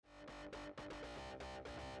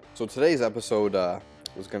So today's episode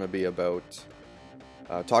was going to be about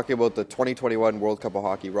talking about the 2021 World Cup of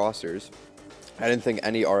Hockey rosters. I didn't think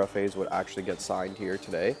any RFAs would actually get signed here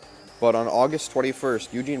today, but on August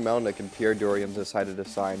 21st, Eugene Melnyk and Pierre Dorion decided to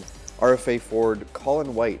sign RFA forward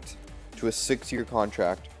Colin White to a 6-year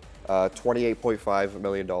contract, $28.5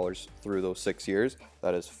 million through those 6 years.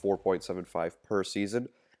 That is 4.75 per season.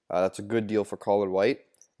 That's a good deal for Colin White,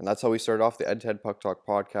 and that's how we start off the End to End Puck Talk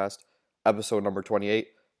podcast, episode number 28.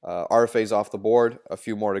 RFA's off the board, a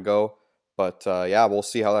few more to go. But yeah, we'll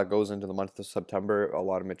see how that goes into the month of September. A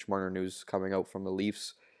lot of Mitch Marner news coming out from the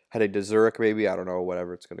Leafs. Heading to Zurich, maybe. I don't know,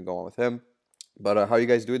 whatever it's going to go on with him. But how you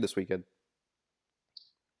guys doing this weekend?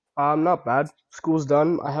 Not bad. School's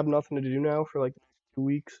done. I have nothing to do now for like 2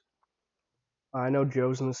 weeks. I know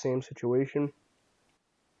Joe's in the same situation.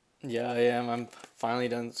 Yeah, I am. I'm finally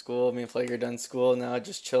done school. Me and Flager done school now,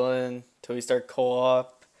 just chilling till we start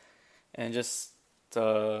co-op, and just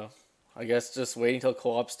uh, I guess just waiting till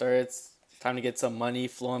co-op starts. Time to get some money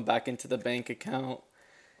flowing back into the bank account,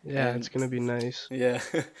 Yeah, it's and gonna be nice. yeah,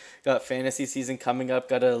 got fantasy season coming up.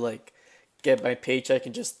 Gotta like get my paycheck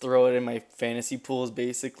and just throw it in my fantasy pools,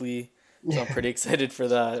 basically. So I'm Yeah, pretty excited for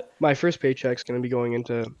that. my first paycheck's gonna be going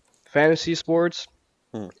into fantasy sports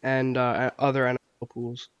Hmm. and other NFL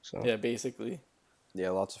pools. So Yeah, basically.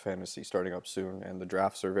 Yeah, lots of fantasy starting up soon, and the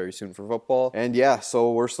drafts are very soon for football. And yeah, so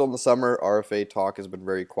we're still in the summer. RFA talk has been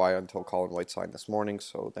very quiet until Colin White signed this morning.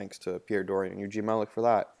 So thanks to Pierre Dorian and Eugene Melnyk for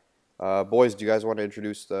that. Boys, do you guys want to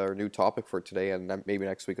introduce our new topic for today and then maybe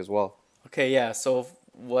next week as well? Okay, yeah. So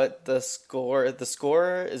what the score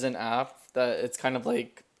is an app that it's kind of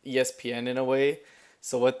like ESPN in a way.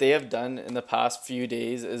 So what they have done in the past few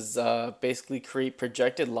days is basically create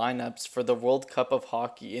projected lineups for the World Cup of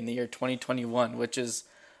Hockey in the year 2021, which is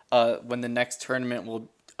when the next tournament will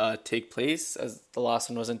take place, as the last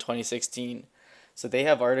one was in 2016. So they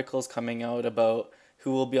have articles coming out about who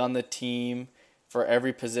will be on the team for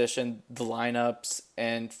every position, the lineups,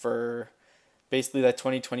 and for basically that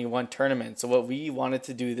 2021 tournament. So what we wanted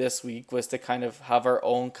to do this week was to kind of have our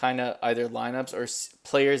own kind of either lineups or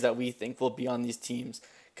players that we think will be on these teams,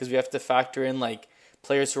 because we have to factor in like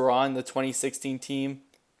players who are on the 2016 team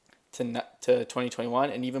to 2021,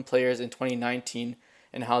 and even players in 2019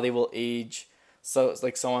 and how they will age. So it's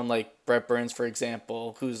like someone like Brett Burns, for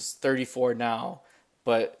example, who's 34 now,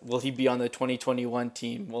 but will he be on the 2021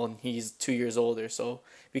 team? Well, he's 2 years older. So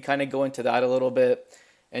we kind of go into that a little bit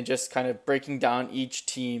and just kind of breaking down each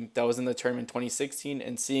team that was in the tournament 2016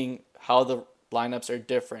 and seeing how the lineups are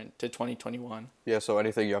different to 2021. Yeah, so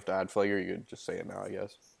anything you have to add, Flager, you could just say it now, I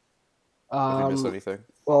guess. If you miss um, anything.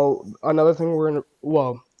 well, another thing we're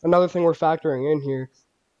factoring in here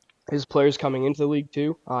is players coming into the league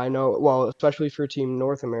too. I know, well, especially for Team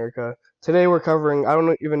North America. Today we're covering. I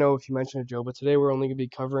don't even know if you mentioned it, Joe, but today we're only going to be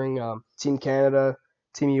covering Team Canada,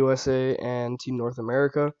 Team USA, and Team North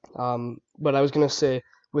America. But I was going to say,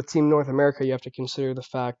 with Team North America, you have to consider the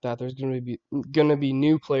fact that there's going to be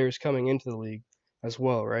new players coming into the league as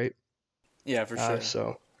well, right? Yeah, for sure.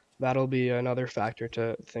 So that'll be another factor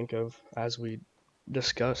to think of as we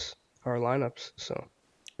discuss our lineups. So.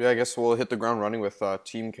 Yeah, I guess we'll hit the ground running with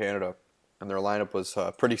Team Canada. And their lineup was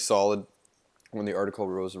pretty solid when the article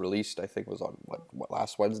was released. I think it was on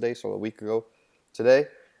last Wednesday, so a week ago today.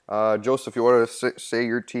 Joseph, you want to say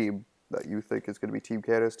your team that you think is going to be Team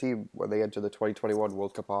Canada's team when they enter the 2021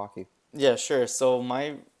 World Cup of Hockey? Yeah, sure. So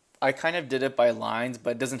I kind of did it by lines,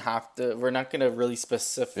 but it doesn't have to. We're not gonna really Yeah.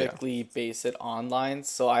 specifically base it on lines.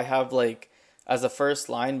 So I have like as a first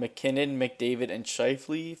line McKinnon, McDavid, and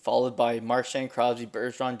Shifley, followed by Marchand, Crosby,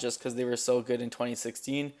 Bergeron, just because they were so good in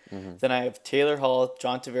 2016. Hmm. Then I have Taylor Hall,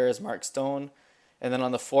 John Tavares, Mark Stone, and then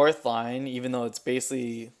on the fourth line, even though it's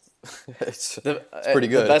basically it's the it's pretty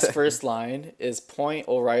the good. best first line is Point,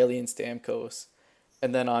 O'Reilly, and Stamkos.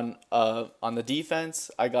 And then on the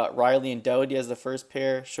defense, I got Riley and Doughty as the first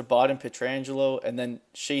pair, Shabbat and Petrangelo, and then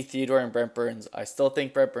Shea Theodore and Brent Burns. I still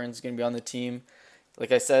think Brent Burns is gonna be on the team.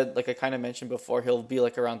 Like I said, like I kind of mentioned before, he'll be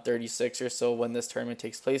like around 36 or so when this tournament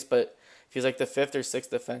takes place. But if he's like the fifth or sixth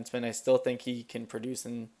defenseman, I still think he can produce,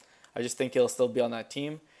 and I just think he'll still be on that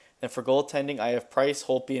team. And for goaltending, I have Price,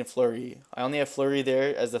 Holtby, and Fleury. I only have Fleury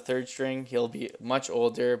there as the third string. He'll be much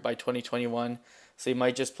older by 2021, so he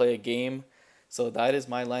might just play a game. So that is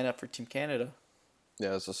my lineup for Team Canada.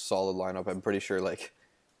 Yeah, it's a solid lineup. I'm pretty sure like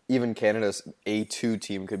even Canada's A2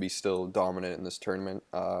 team could be still dominant in this tournament.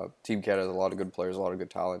 Team Canada has a lot of good players, a lot of good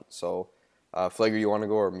talent. So, Flager, you want to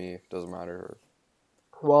go or me? Doesn't matter.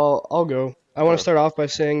 Well, I'll go. I want to Or, start off by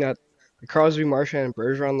saying that The Crosby, Marchand, and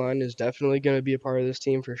Bergeron line is definitely going to be a part of this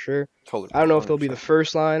team for sure. Totally, I don't know if they'll be the 100%.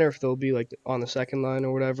 first line or if they'll be like on the second line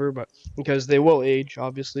or whatever, but because they will age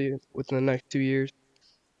obviously within the next 2 years.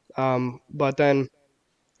 But then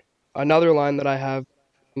another line that I have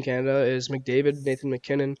in Canada is McDavid, Nathan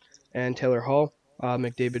McKinnon, and Taylor Hall.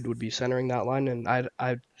 McDavid would be centering that line, and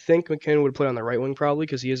I think McKinnon would play on the right wing probably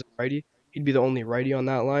because he is a righty. He'd be the only righty on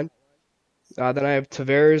that line. Then I have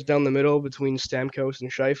Tavares down the middle between Stamkos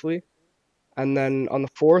and Scheifele. And then on the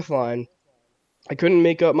fourth line, I couldn't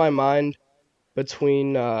make up my mind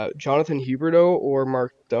between Jonathan Huberdeau or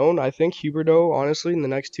Mark Stone. I think Huberdeau, honestly, in the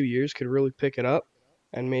next 2 years could really pick it up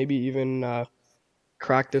and maybe even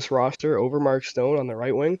crack this roster over Mark Stone on the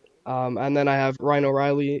right wing. And then I have Ryan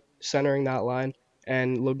O'Reilly centering that line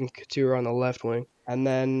and Logan Couture on the left wing. And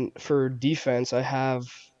then for defense, I'm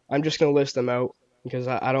just going to list them out because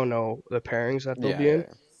I don't know the pairings that they'll Yeah, be in.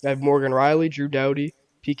 yeah, I have Morgan Riley, Drew Doughty,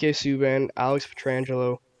 PK Subban, Alex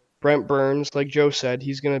Petrangelo, Brent Burns. Like Joe said,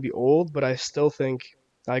 he's going to be old, but I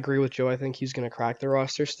agree with Joe. I think he's going to crack the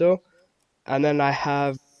roster still. And then I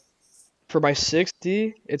have for my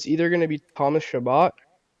 6D, it's either going to be Thomas Chabot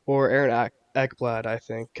or Aaron Ekblad, I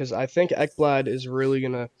think, because I think Ekblad is really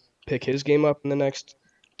going to pick his game up in the next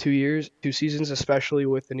 2 years, 2 seasons, especially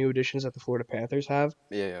with the new additions that the Florida Panthers have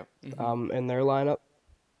yeah, yeah. Hmm. in their lineup.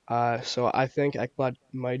 So I think Ekblad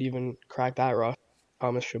might even crack that roster,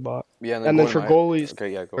 Thomas Chabot. Yeah, and then And then going for my goalies, okay,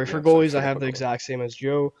 yeah, go. or for Yeah, sorry, goalies, I finish, have but the go. exact same as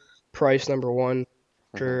Joe. Price number one,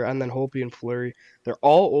 Hmm. sure, and then Holtby and Fleury. They're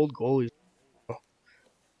all old goalies.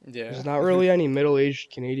 Yeah. There's not really any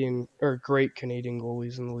middle-aged Canadian or great Canadian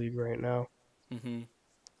goalies in the league right now. Hmm.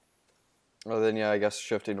 Well, then yeah, I guess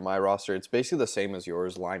shifting to my roster, it's basically the same as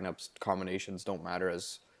yours. Lineups combinations don't matter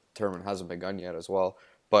as the tournament hasn't begun yet as well.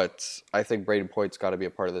 But I think Braden Point's got to be a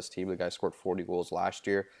part of this team. The guy scored 40 goals last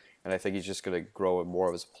year, and I think he's just going to grow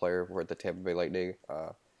more as a player. We're at the Tampa Bay Lightning.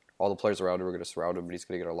 All the players around him are going to surround him, but he's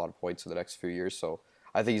going to get a lot of points in the next few years. So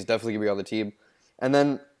I think he's definitely going to be on the team. And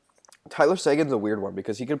then Tyler Seguin's a weird one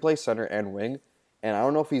because he can play center and wing, and I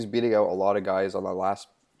don't know if he's beating out a lot of guys on the last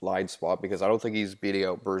line spot because I don't think he's beating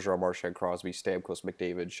out Bergeron, Marchand, Crosby, Stamkos,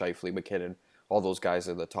 McDavid, Scheifele, McKinnon, all those guys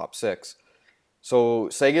in the top six. So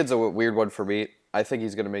Sagan's a weird one for me. I think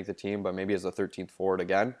he's going to make the team, but maybe as the 13th forward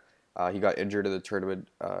again. He got injured in the tournament,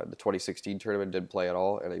 the 2016 tournament, didn't play at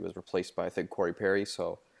all, and he was replaced by I think Corey Perry.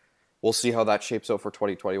 So we'll see how that shapes out for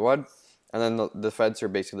 2021. And then the defense are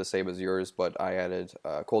basically the same as yours, but I added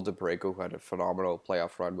Colton Parayko, who had a phenomenal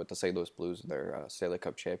playoff run with the St. Louis Blues in their Stanley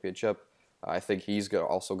Cup championship. I think he's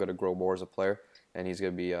also going to grow more as a player, and he's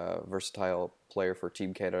going to be a versatile player for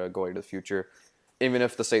Team Canada going into the future. Even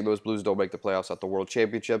if the St. Louis Blues don't make the playoffs at the World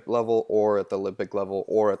Championship level, or at the Olympic level,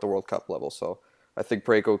 or at the World Cup level. So I think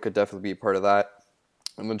Parayko could definitely be a part of that.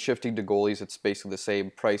 And then shifting to goalies, it's basically the same.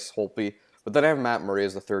 Price, Holtby. But then I have Matt Murray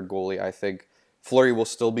as the third goalie. I think Fleury will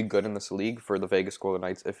still be good in this league for the Vegas Golden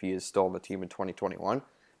Knights if he is still on the team in 2021.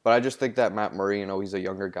 But I just think that Matt Murray, he's a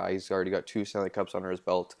younger guy. He's already got 2 Stanley Cups under his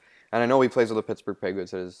belt. And I know he plays with the Pittsburgh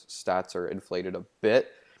Penguins and his stats are inflated a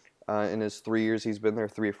bit in his 3 years he's been there,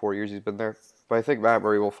 3 or 4 years he's been there. But I think Matt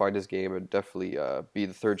Murray will find his game and definitely be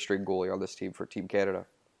the third string goalie on this team for Team Canada.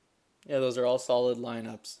 Yeah, those are all solid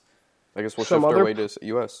lineups. I guess we'll Some shift our other way to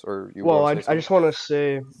US, or you Well, want I, to say I something? just want to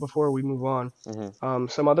say before we move on, Mm-hmm.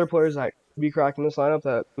 some other players that could be cracking this lineup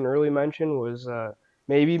that I didn't really mention was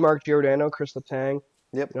maybe Mark Giordano, Chris Letang,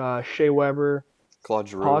 Yep. Shea Weber, Claude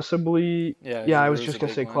Giroux. possibly. Yeah, Yeah, I was Giroux's a just gonna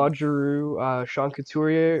big say one. Claude Giroux, Sean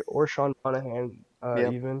Couturier, or Sean Monahan,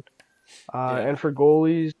 Yep. even. Yeah. And for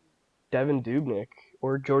goalies, Devin Dubnyk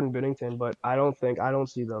or Jordan Binnington, but I don't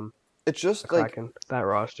see them It's just like cracking that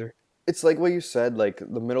roster. it's like what you said. Like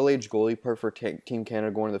the middle-aged goalie part for Team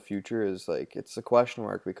Canada going to the future is like it's a question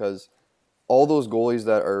mark because all those goalies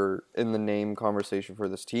that are in the name conversation for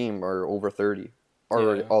this team are over 30.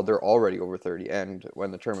 Already, Yeah. they're already over 30, and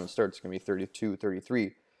when the tournament starts, it's gonna be 32,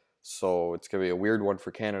 33. So it's gonna be a weird one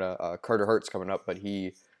for Canada. Carter Hart's coming up, but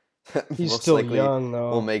he He's most still likely young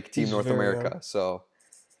will though. make Team He's North very young. America. So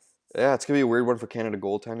yeah, it's gonna be a weird one for Canada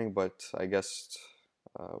goaltending, but I guess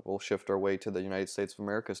we'll shift our way to the United States of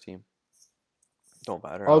America's team. Don't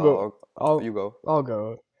matter. I'll go. You go. I'll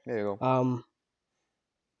go. There you go. Um.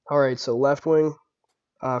 All right. So left wing.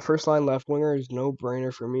 First line left winger is no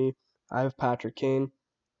brainer for me. I have Patrick Kane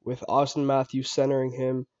with Austin Matthews centering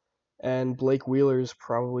him, and Blake Wheeler is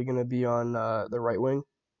probably going to be on the right wing.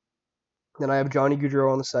 Then I have Johnny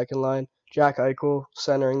Gaudreau on the second line, Jack Eichel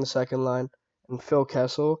centering the second line, and Phil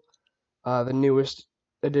Kessel, the newest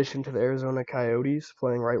addition to the Arizona Coyotes,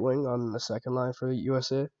 playing right wing on the second line for the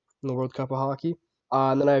USA in the World Cup of Hockey.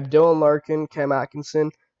 And then I have Dylan Larkin, Cam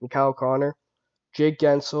Atkinson, and Kyle Connor, Jake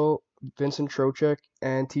Gensel, Vincent Trocheck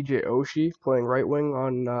and TJ Oshie playing right wing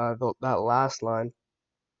on that last line.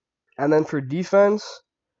 And then for defense,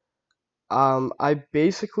 I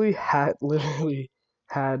basically had literally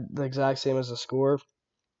had the exact same as the score,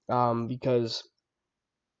 because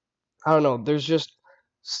I don't know. There's just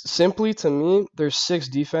simply to me, there's six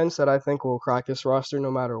defense that I think will crack this roster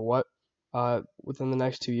no matter what. Within the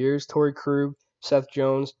next 2 years, Torrey Krug, Seth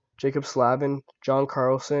Jones, Jacob Slavin, John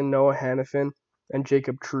Carlson, Noah Hannafin, and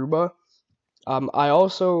Jacob Truba. I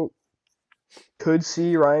also could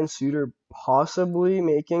see Ryan Suter possibly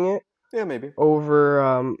making it Yeah, maybe.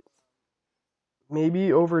 over,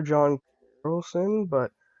 maybe over John Carlson,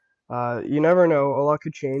 but you never know. A lot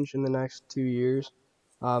could change in the next 2 years.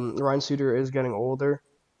 Ryan Suter is getting older.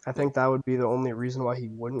 I Yeah. think that would be the only reason why he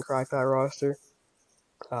wouldn't crack that roster.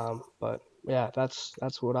 But yeah,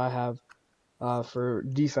 that's what I have for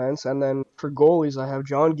defense. And then for goalies, I have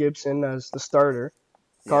John Gibson as the starter,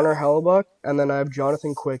 Connor Yeah. Hellebuck, and then I have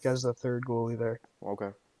Jonathan Quick as the third goalie there. Okay.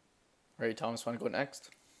 All right, Thomas, want to go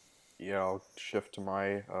next? Yeah, I'll shift to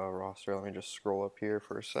my roster. Let me just scroll up here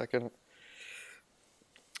for a second.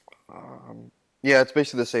 Yeah, it's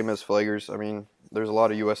basically the same as Flaggers. I mean, there's a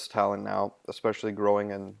lot of U.S. talent now, especially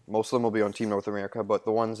growing, and most of them will be on Team North America. But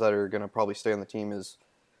the ones that are gonna probably stay on the team is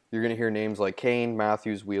you're gonna hear names like Kane,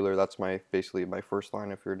 Matthews, Wheeler. That's basically my first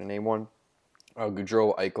line if you were to name one.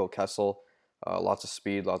 Gaudreau, Eichel, Kessel. Lots of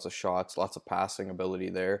speed, lots of shots, lots of passing ability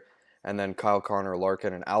there. And then Kyle Connor,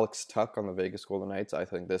 Larkin, and Alex Tuck on the Vegas Golden Knights. I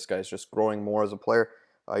think this guy's just growing more as a player.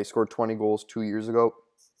 He scored 20 goals 2 years ago.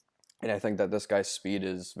 And I think that this guy's speed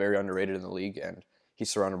is very underrated in the league, and he's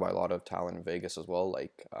surrounded by a lot of talent in Vegas as well,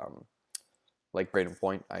 like Braden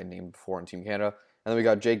Point, I named before on Team Canada. And then we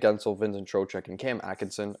got Jake Gensel, Vincent Trocheck, and Cam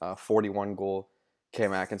Atkinson. 41 goal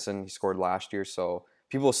Cam Atkinson, he scored last year, so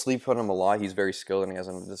people sleep on him a lot. He's very skilled and he has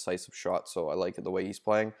a decisive shot, so I like the way he's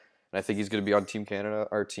playing. And I think he's going to be on Team Canada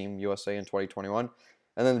or Team USA in 2021.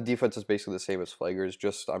 And then the defense is basically the same as Flaggers.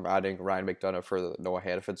 Just I'm adding Ryan McDonough for the Noah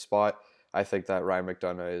Hannafin spot. I think that Ryan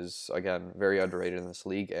McDonough is, again, very underrated in this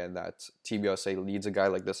league, and that Team USA needs a guy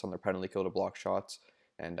like this on their penalty kill to block shots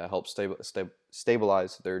and help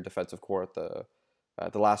stabilize their defensive core at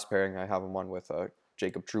the last pairing. I have him on with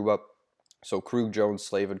Jacob Trouba. So Krug, Jones,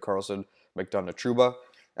 Slavin, Carlson, McDonough, Trouba.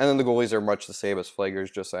 And then the goalies are much the same as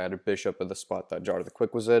Flaggers, just I added Bishop in the spot that Jonathan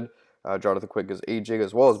Quick was in. Jonathan Quick is aging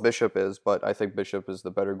as well as Bishop is, but I think Bishop is the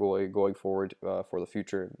better goalie going forward for the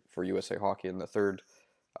future for USA Hockey in the third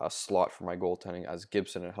slot for my goaltending, as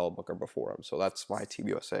Gibson and Hellbuck are before him. So that's my Team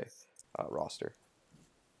USA roster.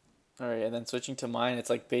 All right, and then switching to mine, it's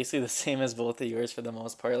like basically the same as both of yours for the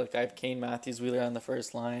most part. Like I have Kane, Matthews, Wheeler on the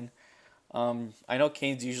first line. I know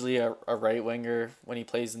Kane's usually a right winger when he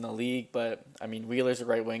plays in the league, but I mean Wheeler's a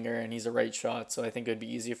right winger and he's a right shot, so I think it would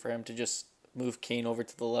be easier for him to just move Kane over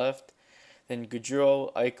to the left. Then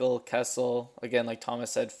Gaudreau, Eichel, Kessel, again like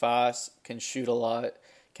Thomas said, fast, can shoot a lot,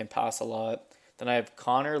 can pass a lot. Then I have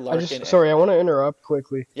Connor, Larkin. I want to interrupt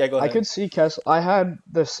quickly. Yeah, go I ahead. could see Kessel. I had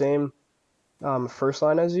the same first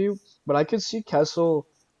line as you, but I could see Kessel.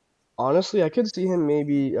 Honestly, I could see him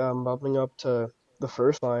maybe bumping up to the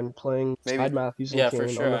first line, playing Maybe. beside Matthews and Yeah, for Kane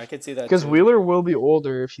on sure. the I could see that because too. Wheeler will be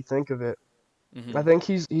older if you think of it. I Mm-hmm. think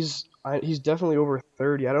he's definitely over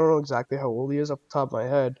 30. I don't know exactly how old he is off the top of my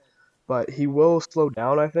head, but he will slow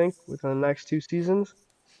down, I think, within the next 2 seasons.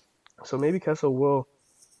 So maybe Kessel will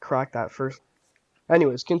crack that first.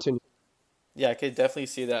 Anyways, continue. Yeah, I could definitely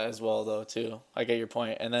see that as well, though, too. I get your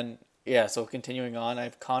point. And then, yeah, so continuing on, I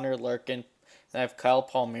have Connor Larkin, and I have Kyle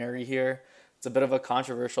Palmieri here. It's a bit of a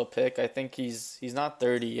controversial pick. I think he's not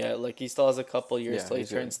 30 yet. Like, he still has a couple years Yeah, till he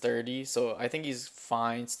he's young. turns 30. So I think he's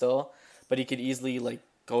fine still. But he could easily, like,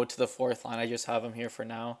 go to the fourth line. I just have him here for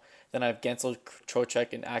now. Then I have Gensel,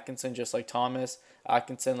 Trocheck, and Atkinson, just like Thomas.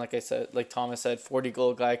 Atkinson, like I said, like Thomas said,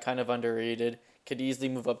 40-goal guy, kind of underrated. Could easily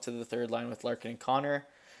move up to the third line with Larkin and Connor.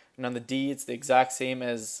 And on the D, it's the exact same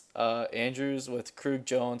as Andrews with Krug,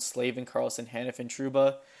 Jones, Slavin, Carlson, Hannafin,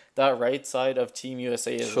 Trouba. That right side of Team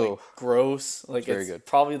USA is like So gross. Like very it's good.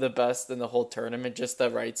 probably the best in the whole tournament, just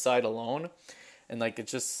that right side alone. And like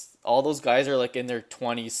it's just all those guys are like in their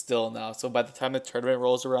 20s still now. So by the time the tournament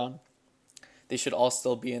rolls around, they should all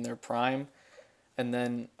still be in their prime. And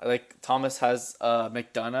then like Thomas has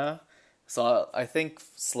McDonough. So I think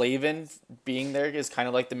Slavin being there is kind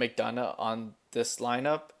of like the McDonough on this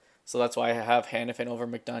lineup. So that's why I have Hannafin over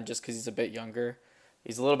McDonough just because he's a bit younger.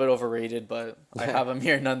 He's a little bit overrated, but I have him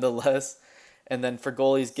here nonetheless. And then for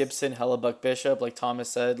goalies, Gibson, Hellebuck, Bishop, like Thomas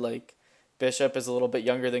said, like Bishop is a little bit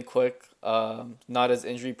younger than Quick, not as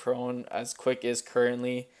injury prone as Quick is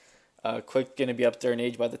currently. Quick going to be up there in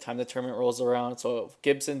age by the time the tournament rolls around. So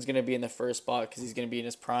Gibson's going to be in the first spot because he's going to be in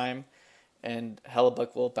his prime. And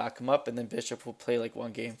Hellebuck will back him up. And then Bishop will play like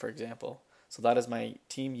one game, for example. So that is my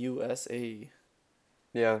Team USA.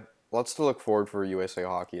 Yeah, lots to look forward for USA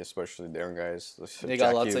hockey, especially the young guys. They got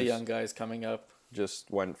Jack lots of Hughes young guys coming up.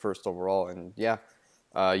 just went first overall, and yeah,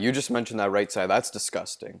 you just mentioned that right side. That's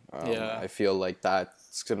disgusting. Yeah. I feel like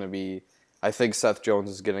that's gonna be. I think Seth Jones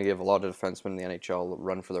is gonna give a lot of defensemen in the NHL a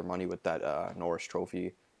run for their money with that Norris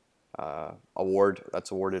Trophy award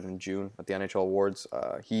that's awarded in June at the NHL Awards.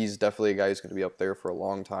 He's definitely a guy who's gonna be up there for a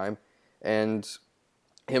long time, and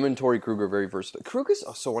him and Torrey Krug are very versatile. Krug is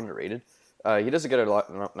so underrated. He doesn't get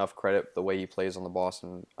enough credit the way he plays on the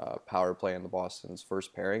Boston power play in the Boston's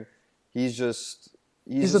first pairing. He's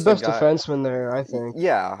He's the just a best guy. defenseman there, I think.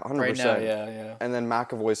 Yeah, 100%. Right now, yeah. And then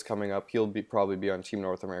McAvoy's coming up. He'll probably be on Team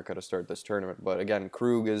North America to start this tournament. But again,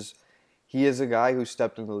 Krug is a guy who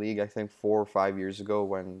stepped in the league I think 4 or 5 years ago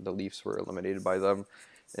when the Leafs were eliminated by them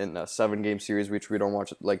in a 7-game series, which we don't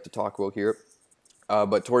like to talk about here.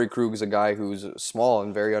 But Torrey Krug is a guy who's small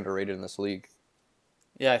and very underrated in this league.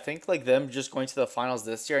 Yeah, I think like them just going to the finals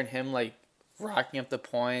this year and him like racking up the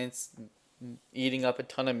points, eating up a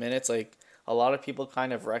ton of minutes, like a lot of people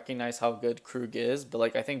kind of recognize how good Krug is, but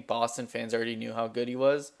like I think Boston fans already knew how good he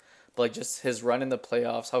was. But like just his run in the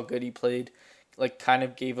playoffs, how good he played, like kind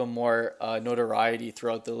of gave him more notoriety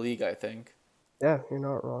throughout the league, I think. Yeah, you're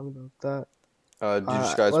not wrong about that. Do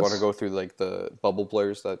you guys want to Let's. go through like the bubble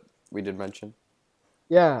players that we did mention?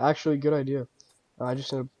 Yeah, actually, good idea. I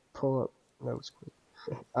just need to pull up notes quick.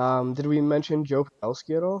 Did we mention Joe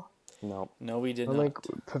Pavelski at all? No. No, we did I not.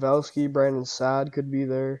 think Pavelski, Brandon Saad could be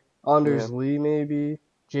there. Yeah. Anders Lee, maybe.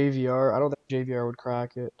 JVR. I don't think JVR would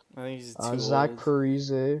crack it. I think he's too Zach old.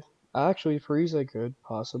 Parise. Actually, Parise could,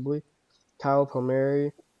 possibly. Kyle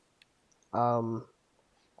Palmieri. Um,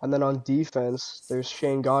 and then on defense, there's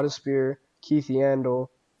Shane Gottisbehere, Keith Yandel,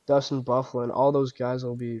 Dustin Bufflin. All those guys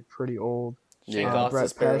will be pretty old. Shane Yeah. Brett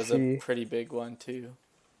Gostisbehere was a Pesce. pretty big one too.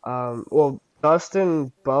 Well,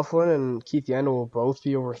 Dustin Bufflin and Keith Yandel will both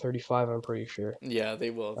be over 35, I'm pretty sure. Yeah,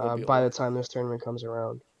 they will. They'll be By the old. time this tournament comes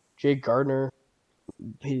around. Jake Gardner,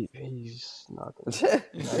 he's not gonna.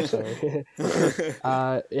 I'm sorry.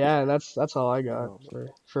 Yeah, and that's all I got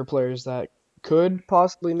for players that could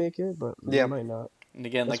possibly make it, but Yeah. might not. And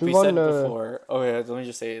again, Let's like we move on said to- before, oh yeah, let me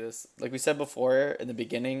just say this. Like we said before in the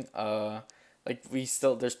beginning, like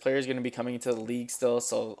there's players going to be coming into the league still,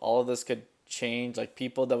 so all of this could change. Like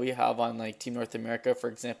people that we have on like Team North America, for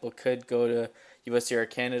example, could go to USA or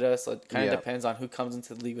Canada. So it kind of Yeah. depends on who comes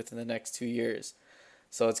into the league within the next 2 years.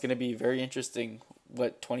 So it's going to be very interesting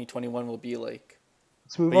what 2021 will be like.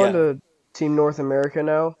 Let's move But on yeah. to Team North America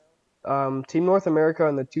now. Team North America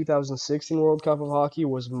in the 2016 World Cup of Hockey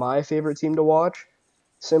was my favorite team to watch,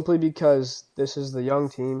 simply because this is the young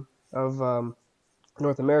team of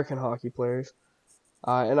North American hockey players,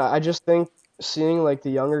 and I just think seeing like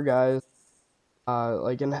the younger guys,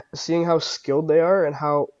 and seeing how skilled they are and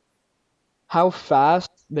how fast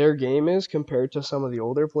their game is compared to some of the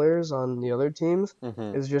older players on the other teams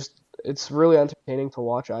Mm-hmm. is just it's really entertaining to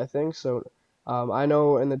watch, I think. So I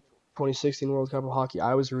know in the 2016 World Cup of Hockey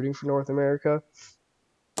I was rooting for North America.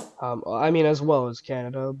 I mean as well as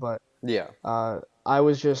Canada, but Yeah. I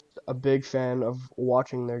was just a big fan of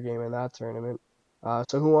watching their game in that tournament.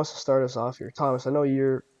 So who wants to start us off here? Thomas, I know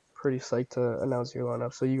you're pretty psyched to announce your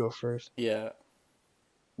lineup, so you go first. Yeah.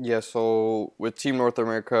 Yeah, so with Team North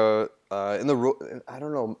America, in the I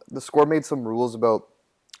don't know, the score made some rules about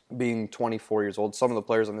being 24 years old. Some of the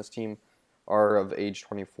players on this team are of age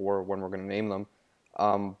 24 when we're going to name them.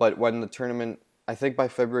 But when the tournament, I think by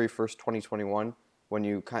February 1st, 2021, when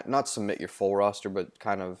you not submit your full roster, but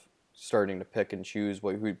kind of starting to pick and choose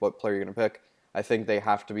what player you're going to pick, I think they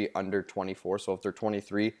have to be under 24. So if they're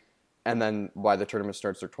 23, and then by the tournament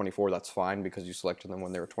starts they're 24, that's fine because you selected them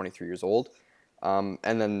when they were 23 years old. And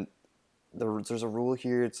then there's a rule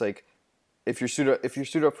here. It's like if you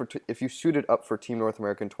suited up for Team North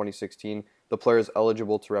America in 2016, the player is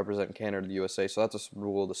eligible to represent Canada or the USA. So that's a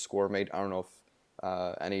rule the score made. I don't know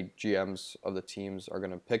if any GMs of the teams are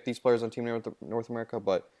going to pick these players on Team North America,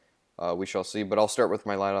 but we shall see. But I'll start with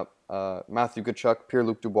my lineup: Matthew Tkachuk,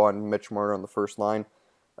 Pierre-Luc Dubois, and Mitch Marner on the first line.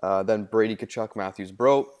 Then Brady Tkachuk, Matthews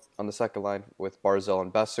Bro on the second line with Barzell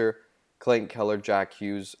and Besser. Clayton Keller, Jack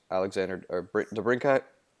Hughes, Alexander DeBrincat,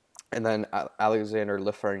 and then Alexander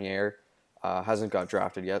Lafreniere hasn't got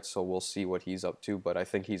drafted yet, so we'll see what he's up to. But I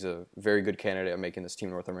think he's a very good candidate at making this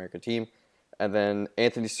Team North America team. And then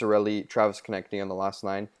Anthony Cirelli, Travis Konecny on the last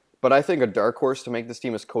line. But I think a dark horse to make this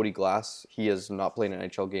team is Cody Glass. He has not played an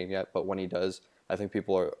NHL game yet, but when he does, I think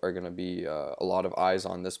people are going to be a lot of eyes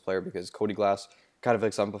on this player because Cody Glass kind of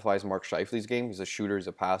exemplifies Mark Scheifele's game. He's a shooter, he's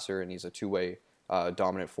a passer, and he's a two-way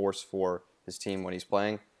dominant force for his team when he's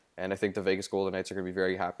playing. And I think the Vegas Golden Knights are going to be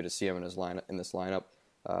very happy to see him in this lineup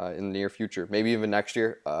in the near future. Maybe even next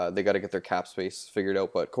year. They got to get their cap space figured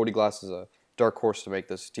out. But Cody Glass is a dark horse to make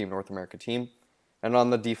this Team North America team. And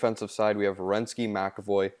on the defensive side, we have Werenski,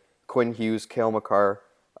 McAvoy, Quinn Hughes, Cale Makar,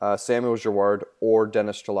 Samuel Girard, or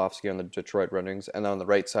Dennis Cholowski on the Detroit Red Wings. And then on the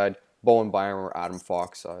right side, Bowen Byram or Adam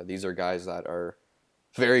Fox. These are guys that are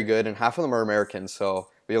very good, and half of them are Americans. So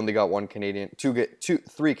we only got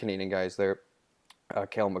three Canadian guys there.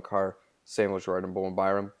 Cale Makar, Samuel Girard, and Bowen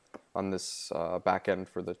Byram on this back end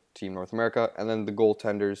for the Team North America. And then the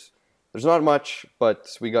goaltenders, there's not much,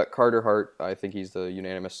 but we got Carter Hart. I think he's the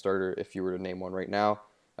unanimous starter if you were to name one right now.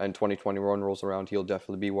 And 2021 rolls around, he'll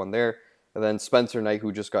definitely be one there. And then Spencer Knight,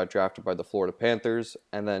 who just got drafted by the Florida Panthers.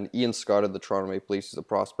 And then Ian Scott of the Toronto Maple Leafs is a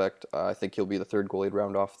prospect. I think he'll be the third goalie to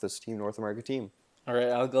round off this Team North America team. All right,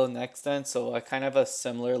 I'll go next then. So I kind of have a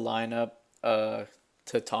similar lineup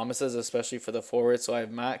to Thomas's, especially for the forwards. So I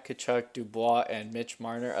have Matt Tkachuk, Dubois, and Mitch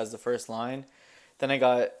Marner as the first line. Then I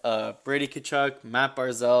got Brady Tkachuk, Matt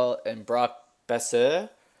Barzal, and Brock Besser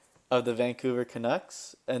of the Vancouver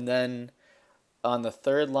Canucks. And then on the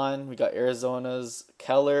third line, we got Arizona's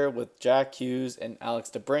Keller with Jack Hughes and Alex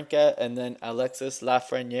DeBrincat. And then Alexis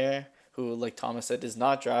Lafreniere, who, like Thomas said, is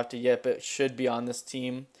not drafted yet, but should be on this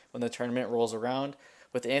team when the tournament rolls around,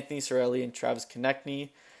 with Anthony Cirelli and Travis Konechny.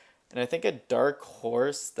 And I think a dark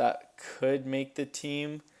horse that could make the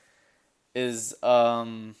team is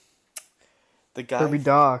the guy Kirby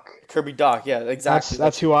Doc. Kirby Doc, yeah, exactly.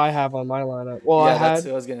 That's who I have on my lineup. Well, yeah, that's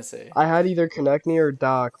what I was gonna say. I had either Konechny or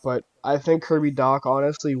Doc, but I think Kirby Doc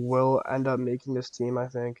honestly will end up making this team. I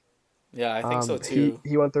think. Yeah, I think so too.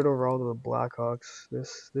 He went third overall to the Blackhawks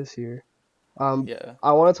this year. Yeah.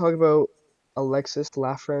 I want to talk about Alexis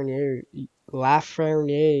Lafreniere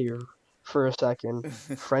for a second.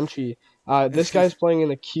 Frenchie. This guy's playing in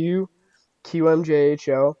the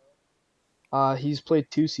QMJHL. He's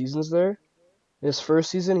played 2 seasons there. In his first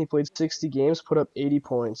season, he played 60 games, put up 80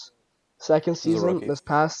 points. Second season,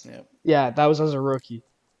 that was as a rookie.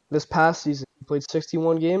 This past season, he played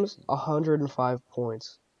 61 games, 105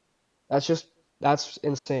 points. That's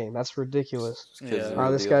insane. That's ridiculous.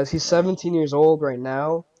 Yeah. He's 17 years old right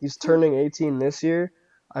now. He's turning 18 this year.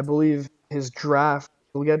 I believe he'll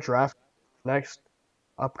get drafted next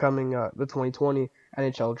upcoming the 2020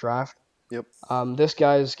 NHL draft. Yep. This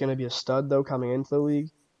guy is going to be a stud though coming into the league.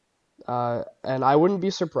 And I wouldn't be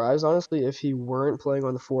surprised honestly if he weren't playing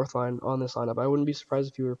on the fourth line on this lineup. I wouldn't be surprised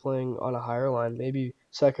if he were playing on a higher line, maybe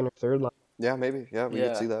second or third line. Yeah, maybe. Yeah, we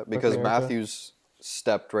could see that because Matthews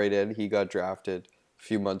stepped right in. He got drafted a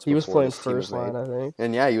few months before. He was playing first line, I think.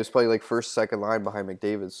 And yeah, he was playing like first, second line behind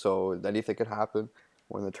McDavid. So anything could happen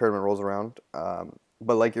when the tournament rolls around.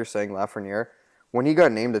 But like you're saying, Lafreniere, when he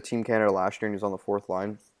got named to Team Canada last year and he was on the fourth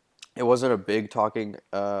line, it wasn't a big talking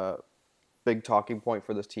point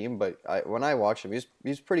for this team. But when I watched him,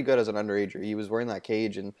 he's pretty good as an underager. He was wearing that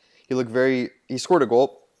cage and he scored a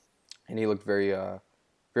goal and he looked very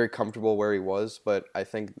very comfortable where he was. But I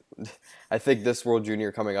think this World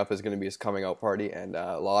Junior coming up is going to be his coming out party, and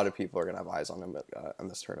a lot of people are going to have eyes on him in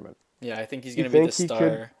this tournament. Yeah, I think he's going to be the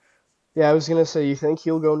star. Yeah, I was going to say, you think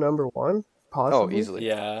he'll go number 1? Possibly? Oh, easily.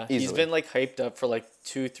 Yeah, easily. He's been like hyped up for like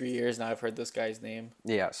 2-3 years now. I've heard this guy's name.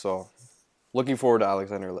 Yeah, so looking forward to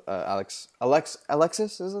Alexis,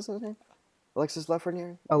 is this his name? Alexis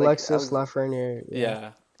Lafreniere? Lafreniere.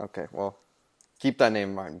 Yeah. Okay, well, keep that name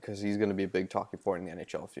in mind because he's going to be a big talking point in the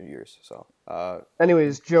NHL in a few years. So.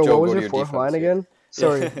 Anyways, Joe, what was your fourth line again?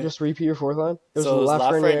 Sorry, just repeat your fourth line. It was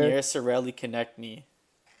Lafreniere, Cirelli, Konechny.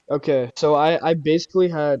 Okay, so I basically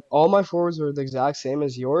had all my forwards were the exact same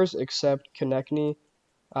as yours except Konechny.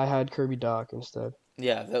 I had Kirby Doc instead.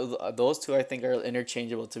 Yeah, those two I think are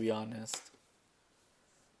interchangeable, to be honest.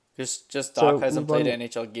 Just Doc hasn't played an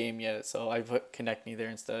NHL game yet, so I put Konechny there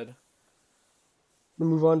instead. We'll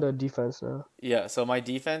move on to defense now. Yeah, so my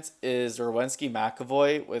defense is Werenski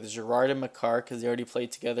McAvoy with Girard and Makar because they already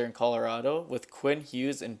played together in Colorado, with Quinn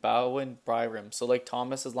Hughes and Bowen Byram. So like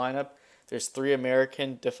Thomas's lineup, there's 3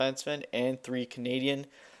 American defensemen and 3 Canadian.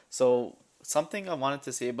 So something I wanted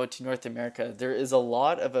to say about Team North America, there is a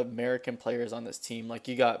lot of American players on this team. Like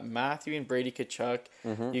you got Matthew and Brady Tkachuk,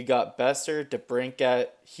 you got Besser, DeBrincat,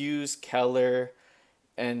 Hughes, Keller,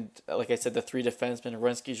 and like I said, the 3 defensemen,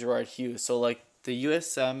 Werenski, Girard, Hughes. So like the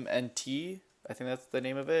USMNT, I think that's the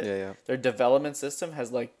name of it. Yeah. Their development system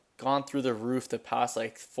has like gone through the roof the past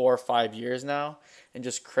like 4 or 5 years now, and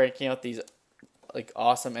just cranking out these like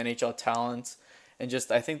awesome NHL talents. and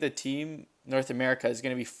just I think the team North America is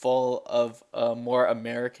going to be full of more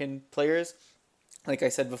American players. Like I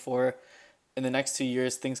said before, in the next 2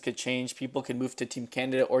 years, things could change. People can move to Team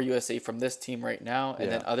Canada or USA from this team right now,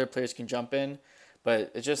 and then Yeah. other players can jump in.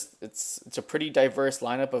 But it's a pretty diverse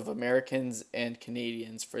lineup of Americans and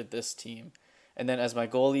Canadians for this team. And then as my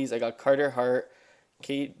goalies, I got Carter Hart,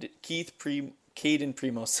 Caden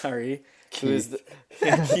Primo, sorry, who is the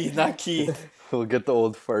Keith, not Keith. We'll get the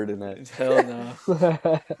old fart in it. Hell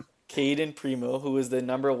no. Caden Primo, who is the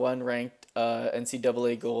number one ranked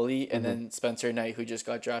NCAA goalie, and then Spencer Knight, who just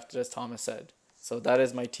got drafted, as Thomas said. So that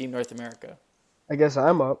is my team, North America. I guess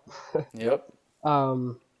I'm up. Yep.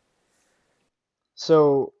 Um,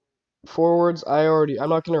 so forwards, I'm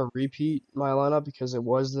not gonna repeat my lineup because it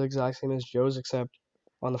was the exact same as Joe's, except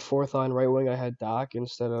on the fourth line right wing I had Doc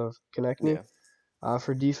instead of Konechny. Yeah.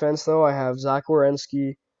 For defense though, I have Zach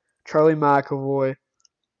Werenski, Charlie McAvoy,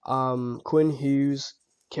 Quinn Hughes,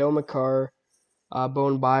 Cale Makar,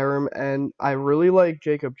 Bone Byram, and I really like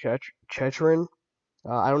Jacob Chechrin.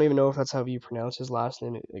 I don't even know if that's how you pronounce his last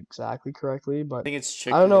name exactly correctly, I but think it's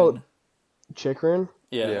I don't know, Chikrin. Chikrin.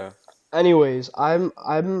 Yeah. Yeah. Anyways, I'm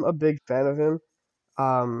a big fan of him.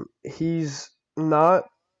 He's not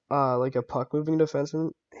like a puck moving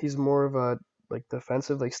defenseman. He's more of a like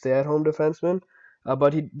defensive, like stay at home defenseman.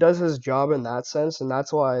 But he does his job in that sense, and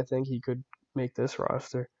that's why I think he could make this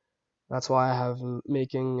roster. That's why I have him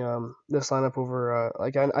making this lineup over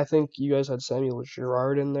like I think you guys had Samuel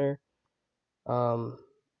Girard in there. Um,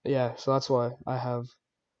 yeah, so that's why I have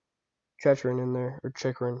Chechrin in there or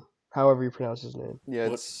Chikrin, however you pronounce his name. Yeah,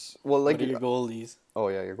 What it's well What like are your goalies? oh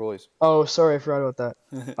yeah, your goalies. Oh, sorry, I forgot about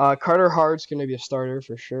that. Carter Hart's gonna be a starter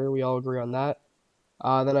for sure. We all agree on that.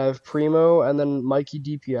 Then I have Primo and then Mikey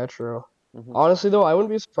DiPietro. Hmm. Honestly, though, I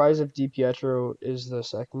wouldn't be surprised if DiPietro is the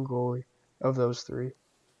second goalie of those three.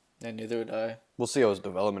 And neither would I. We'll see how his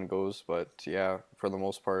development goes, but yeah, for the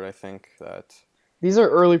most part, I think that These are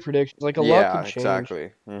early predictions. Like a lot yeah, could change.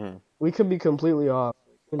 exactly. We could be completely off.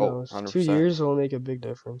 Who Oh, knows? 100%. 2 years will make a big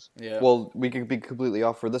difference. Yeah. Well, we could be completely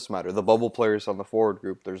off for this matter. The bubble players on the forward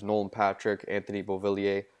group, there's Nolan Patrick, Anthony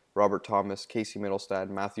Beauvillier, Robert Thomas, Casey Middlestad,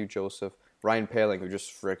 Matthew Joseph, Ryan Paling, who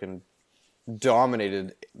just freaking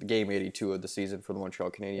dominated game 82 of the season for the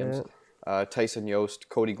Montreal Canadiens. Tyson Yost,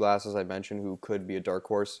 Cody Glass, as I mentioned, who could be a dark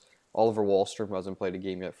horse. Oliver Wahlstrom, who hasn't played a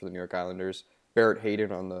game yet for the New York Islanders. Barrett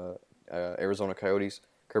Hayden on the Arizona Coyotes.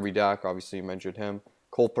 Kirby Dack, obviously you mentioned him.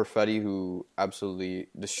 Cole Perfetti, who absolutely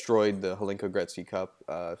destroyed the Helinka Gretzky Cup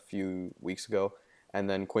a few weeks ago. And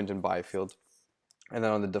then Quinton Byfield. And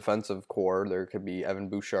then on the defensive core, there could be Evan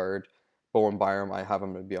Bouchard, Bowen Byram. I have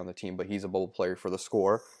him to be on the team, but he's a bubble player for the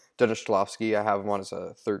score. Dennis Schlavsky, I have him on as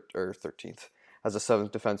a 13th, as a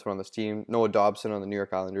seventh defenseman on this team. Noah Dobson on the New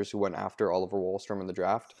York Islanders, who went after Oliver Wahlstrom in the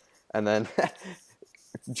draft. And then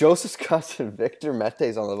Joseph's cousin, Victor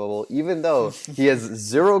Metes, on the bubble, even though he has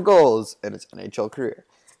 0 goals in his NHL career.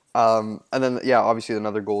 And then, yeah, obviously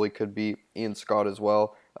another goalie could be Ian Scott as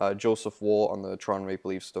well. Joseph Wool on the Toronto Maple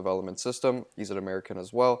Leafs development system. He's an American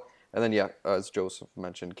as well. And then, yeah, as Joseph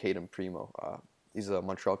mentioned, Caden Primo. He's a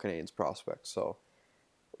Montreal Canadiens prospect. So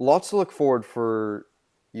lots to look forward for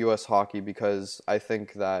U.S. hockey because I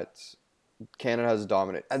think that Canada has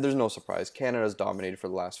dominated. And there's no surprise. Canada has dominated for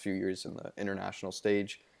the last few years in the international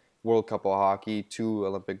stage. World Cup of Hockey, 2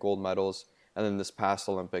 Olympic gold medals. And then this past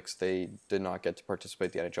Olympics, they did not get to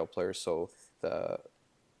participate, the NHL players. So the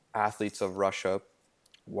athletes of Russia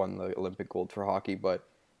won the Olympic gold for hockey. But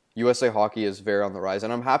USA hockey is very on the rise.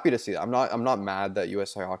 And I'm happy to see that. I'm not mad that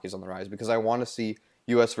USA hockey is on the rise because I want to see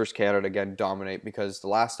US versus Canada again dominate because the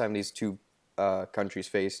last time these two countries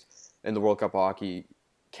faced in the World Cup of Hockey,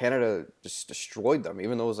 Canada just destroyed them.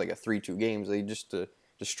 Even though it was like a 3-2 games, they just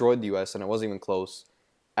destroyed the U.S. and it wasn't even close.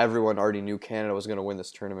 Everyone already knew Canada was going to win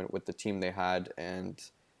this tournament with the team they had, and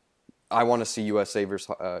I want to see USA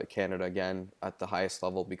versus Canada again at the highest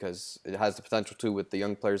level because it has the potential to with the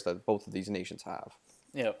young players that both of these nations have.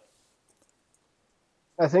 Yep.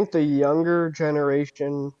 I think the younger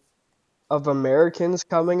generation of Americans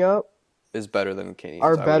coming up Is better than Canadians.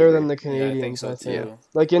 are I would better than agree. the Yeah, I think Canadians, so I think. too.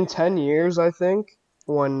 Like in 10 years, I think,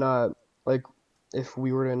 when like if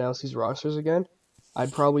we were to announce these rosters again,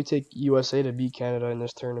 I'd probably take USA to beat Canada in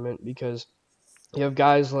this tournament because you have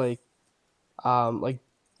guys like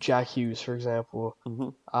Jack Hughes, for example.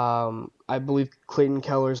 Mm-hmm. I believe Clayton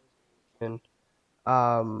Keller's in.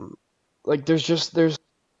 Like there's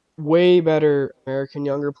way better American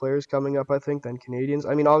younger players coming up, I think, than Canadians.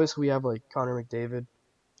 I mean, obviously we have like Connor McDavid.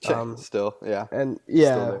 Um, Still, yeah, and still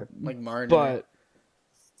yeah, there. Like Marner. but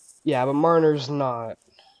but Marner's not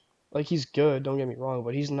like he's good. Don't get me wrong,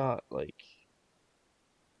 but he's not like.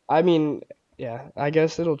 I mean, yeah, I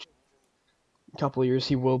guess it'll a couple of years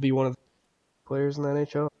he will be one of the players in the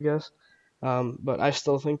NHL, I guess. But I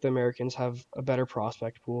still think the Americans have a better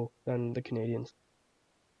prospect pool than the Canadians.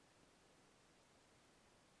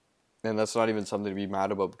 And that's not even something to be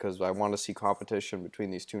mad about because I want to see competition between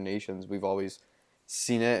these two nations. We've always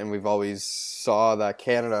seen it, and we've always saw that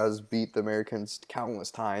Canada has beat the Americans countless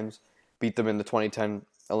times, beat them in the 2010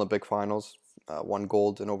 Olympic finals, won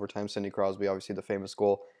gold in overtime. Sidney Crosby, obviously the famous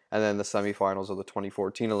goal, and then the semifinals of the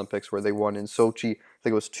 2014 Olympics where they won in Sochi. I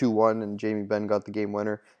think it was 2-1, and Jamie Benn got the game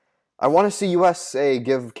winner. I want to see USA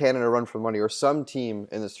give Canada a run for the money, or some team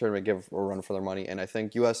in this tournament give a run for their money, and I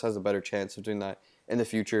think US has a better chance of doing that in the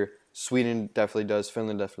future. Sweden definitely does,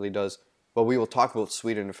 Finland definitely does, but we will talk about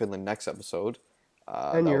Sweden and Finland next episode.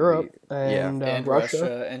 And That will be, Europe yeah, and And Russia.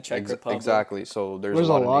 Russia and Czech Republic. exactly. So there's a There's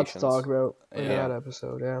a lot of lot to talk nations. about in Yeah. that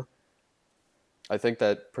episode. Yeah. I think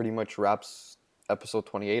that pretty much wraps episode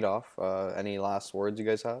 28 off. Any last words you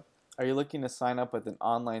guys have? Are you looking to sign up with an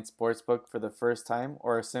online sportsbook for the first time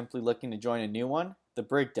or are simply looking to join a new one? The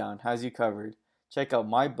Breakdown has you covered. Check out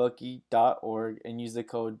mybookie.org and use the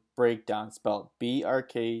code BREAKDOWN, spelled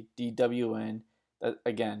BRKDWN.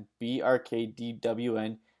 Again, BRKDWN,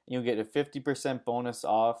 and you'll get a 50% bonus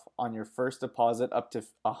off on your first deposit up to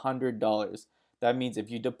 $100. That means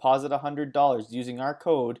if you deposit $100 using our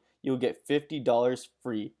code, you'll get $50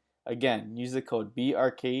 free. Again, use the code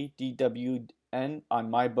BRKDWN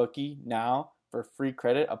on MyBookie now for free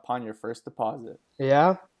credit upon your first deposit.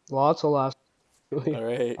 Yeah. Lots of laughs. All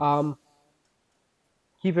right.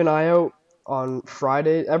 Keep an eye out on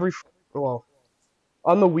Friday. On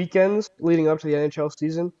the weekends leading up to the NHL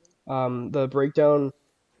season, the Breakdown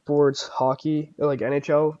Sports Hockey, like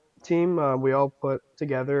NHL team, we all put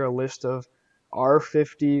together a list of our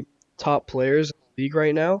 50 top players in the league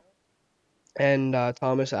right now, and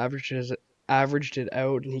Thomas averaged it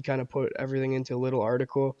out, and he kind of put everything into a little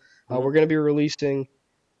article. We're going to be releasing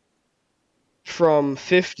from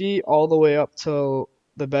 50 all the way up to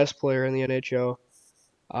the best player in the NHL.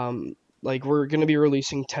 Like we're going to be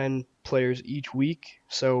releasing 10 players each week.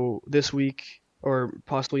 So this week or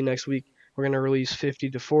possibly next week, we're going to release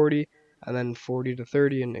 50 to 40 and then 40 to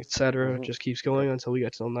 30 and etc. It just keeps going until we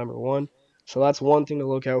get to number 1. So that's one thing to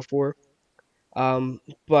look out for.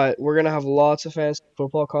 But we're going to have lots of fantasy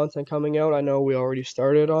football content coming out. I know we already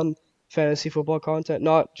started on fantasy football content,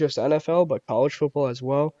 not just NFL, but college football as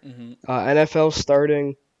well. NFL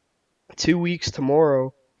starting 2 weeks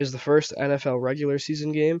tomorrow is the first NFL regular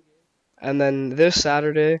season game. And then this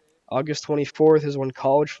Saturday, August 24th, is when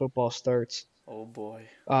college football starts. Oh boy.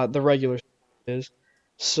 The regular is.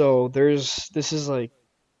 So this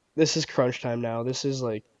is crunch time now. This is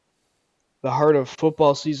like the heart of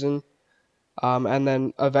football season. And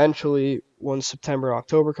then eventually, when September,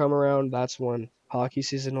 October come around, that's when hockey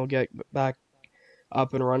season will get back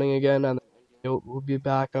up and running again, and we'll be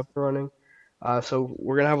back up and running. So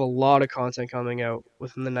we're gonna have a lot of content coming out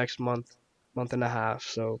within the next month and a half.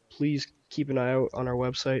 So please keep an eye out on our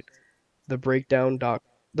website,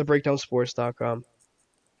 thebreakdownsports.com.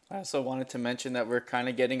 I also wanted to mention that we're kind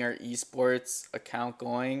of getting our esports account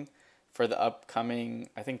going for the upcoming,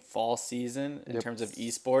 I think, fall season in terms of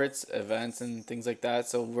esports events and things like that.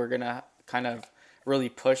 So we're going to kind of really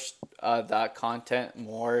push that content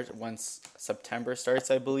more once September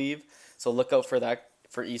starts, I believe. So look out for that,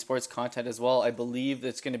 for esports content as well. I believe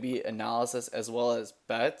it's going to be analysis as well as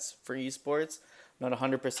bets for esports. Not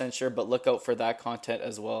 100% sure, but look out for that content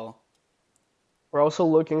as well. We're also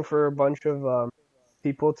looking for a bunch of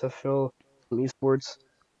people to fill esports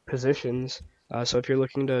positions. So if you're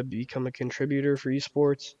looking to become a contributor for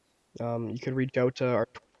esports, you could reach out to our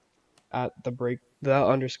at the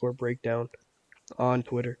breakdown on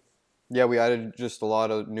Twitter. Yeah, we added just a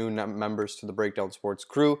lot of new members to the Breakdown Sports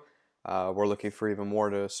crew. We're looking for even more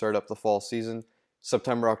to start up the fall season.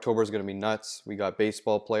 September, October is going to be nuts. We got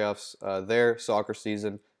baseball playoffs there, soccer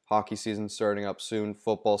season, hockey season starting up soon,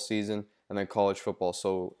 football season, and then college football.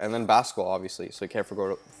 So, and then basketball, obviously. So you can't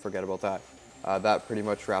forget about that. That pretty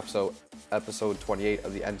much wraps out episode 28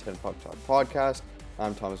 of the N10 Puck Talk podcast.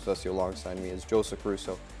 I'm Thomas Vesey. Alongside me is Joseph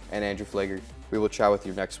Russo and Andrew Flager. We will chat with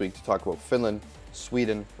you next week to talk about Finland,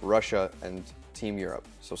 Sweden, Russia, and Team Europe.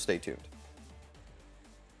 So stay tuned.